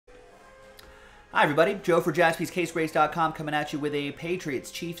Hi, everybody. Joe for JaspysCaseBreaks.com coming at you with a Patriots,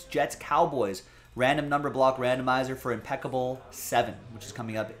 Chiefs, Jets, Cowboys random number block randomizer for Impeccable 7, which is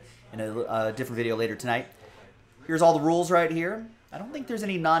coming up in a different video later tonight. Here's all the rules right here. I don't think there's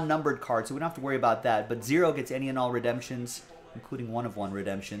any non-numbered cards, so we don't have to worry about that. But 0 gets any and all redemptions, including 1-of-1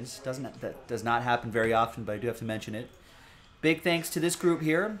 redemptions. That does not happen very often, but I do have to mention it. Big thanks to this group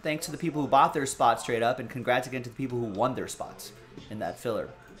here. Thanks to the people who bought their spots straight up, and congrats again to the people who won their spots in that filler.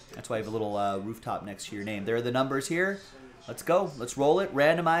 That's why I have a little rooftop next to your name. There are the numbers here. Let's go. Let's roll it.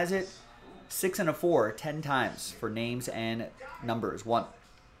 Randomize it. 6 and a 4, 10 times for names and numbers. 1,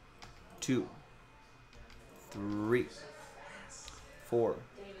 2, 3, 4,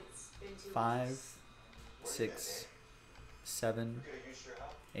 5, 6, 7,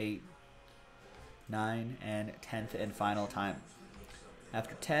 8, 9, and 10th and final time.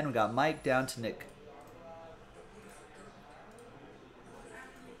 After 10, we got Mike down to Nick.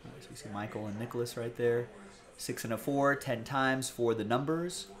 So you see Michael and Nicholas right there. 6 and a 4, 10 times for the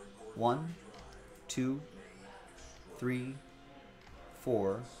numbers. 1, 2, 3,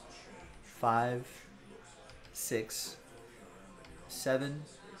 4, 5, 6, 7,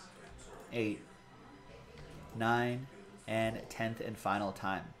 8, 9, and 10th and final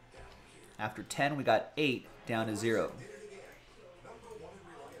time. After 10, we got 8 down to 0.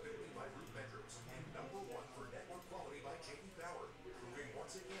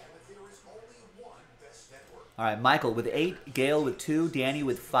 All right, Michael with 8, Gail with 2, Danny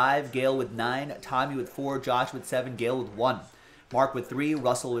with 5, Gail with 9, Tommy with 4, Josh with 7, Gail with 1, Mark with 3,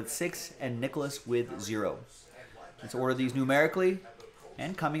 Russell with 6, and Nicholas with 0. Let's order these numerically.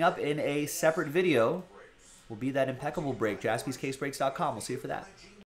 And coming up in a separate video will be that impeccable break, JaspysCaseBreaks.com. We'll see you for that.